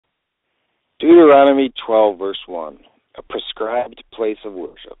Deuteronomy 12, verse 1, a prescribed place of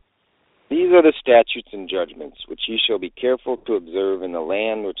worship. These are the statutes and judgments which ye shall be careful to observe in the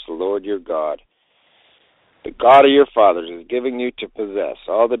land which the Lord your God, the God of your fathers, is giving you to possess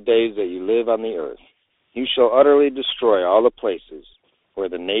all the days that you live on the earth. You shall utterly destroy all the places where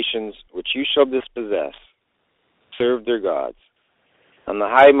the nations which you shall dispossess serve their gods, on the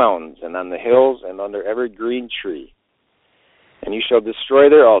high mountains and on the hills and under every green tree. And you shall destroy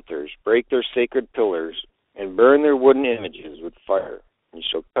their altars, break their sacred pillars, and burn their wooden images with fire. You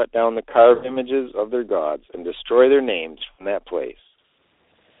shall cut down the carved images of their gods, and destroy their names from that place.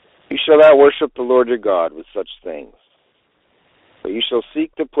 You shall not worship the Lord your God with such things. But you shall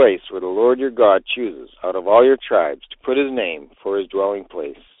seek the place where the Lord your God chooses out of all your tribes to put his name for his dwelling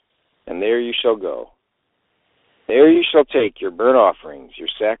place, and there you shall go. There you shall take your burnt offerings, your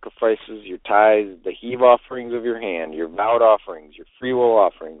sacrifices, your tithes, the heave offerings of your hand, your vowed offerings, your freewill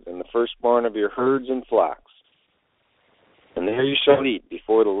offerings, and the firstborn of your herds and flocks. And there you shall eat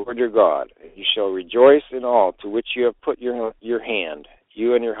before the Lord your God, and you shall rejoice in all to which you have put your hand,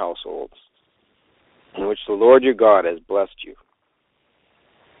 you and your households, in which the Lord your God has blessed you.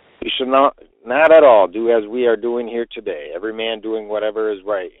 You shall not at all do as we are doing here today, every man doing whatever is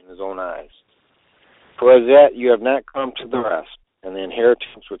right in his own eyes. For as yet you have not come to the rest and the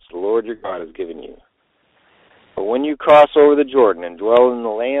inheritance which the Lord your God has given you. But when you cross over the Jordan and dwell in the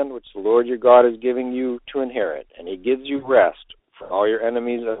land which the Lord your God is giving you to inherit, and he gives you rest from all your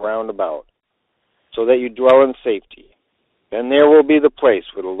enemies around about, so that you dwell in safety, then there will be the place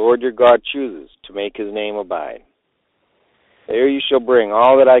where the Lord your God chooses to make his name abide. There you shall bring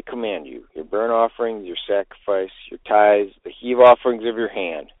all that I command you, your burnt offerings, your sacrifice, your tithes, the heave offerings of your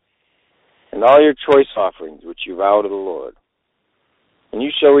hand, and all your choice offerings which you vow to the Lord. And you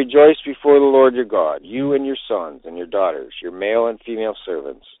shall rejoice before the Lord your God, you and your sons and your daughters, your male and female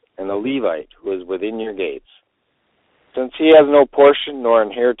servants, and the Levite who is within your gates, since he has no portion nor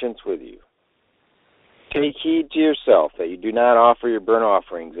inheritance with you. Take heed to yourself that you do not offer your burnt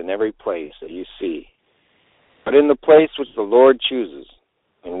offerings in every place that you see, but in the place which the Lord chooses,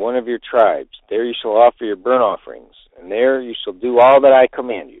 in one of your tribes, there you shall offer your burnt offerings, and there you shall do all that I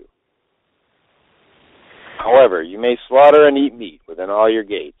command you. However, you may slaughter and eat meat within all your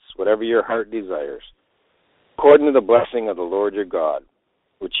gates, whatever your heart desires, according to the blessing of the Lord your God,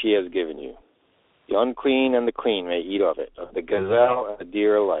 which he has given you. The unclean and the clean may eat of it, of the gazelle and the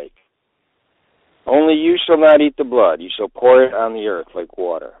deer alike. Only you shall not eat the blood, you shall pour it on the earth like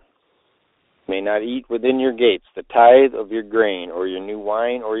water. You may not eat within your gates the tithe of your grain, or your new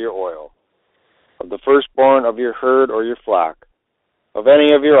wine, or your oil, of the firstborn of your herd or your flock, of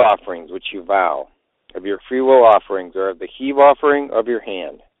any of your offerings which you vow, of your freewill offerings, or of the heave offering of your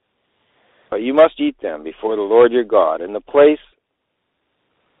hand. But you must eat them before the Lord your God, in the place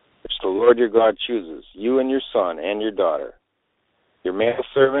which the Lord your God chooses, you and your son and your daughter, your male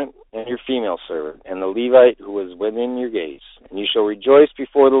servant and your female servant, and the Levite who is within your gates. And you shall rejoice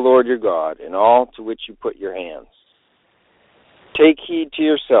before the Lord your God in all to which you put your hands. Take heed to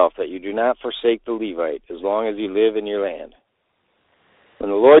yourself that you do not forsake the Levite as long as you live in your land. When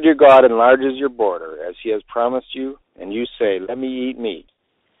the Lord your God enlarges your border, as he has promised you, and you say, let me eat meat,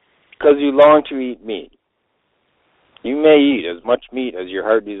 because you long to eat meat, you may eat as much meat as your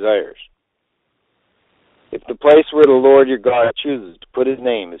heart desires. If the place where the Lord your God chooses to put his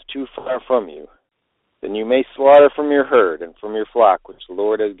name is too far from you, then you may slaughter from your herd and from your flock which the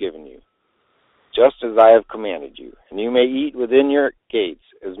Lord has given you, just as I have commanded you. And you may eat within your gates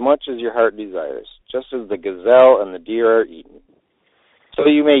as much as your heart desires, just as the gazelle and the deer are eaten. So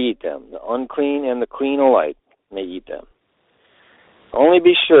you may eat them. The unclean and the clean alike may eat them. Only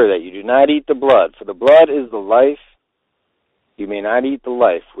be sure that you do not eat the blood, for the blood is the life. You may not eat the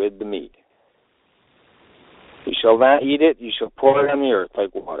life with the meat. You shall not eat it, you shall pour it on the earth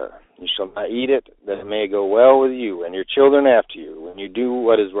like water. You shall not eat it, that it may go well with you and your children after you, when you do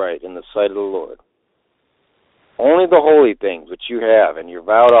what is right in the sight of the Lord. Only the holy things which you have and your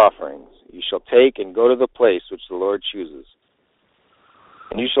vowed offerings you shall take and go to the place which the Lord chooses.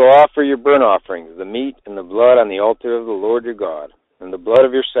 And you shall offer your burnt offerings, the meat and the blood on the altar of the Lord your God, and the blood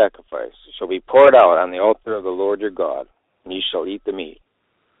of your sacrifice shall be poured out on the altar of the Lord your God, and you shall eat the meat.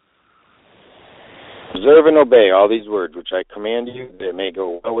 Observe and obey all these words which I command you, that it may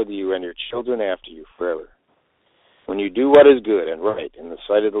go well with you and your children after you forever, when you do what is good and right in the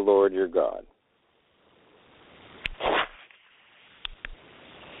sight of the Lord your God.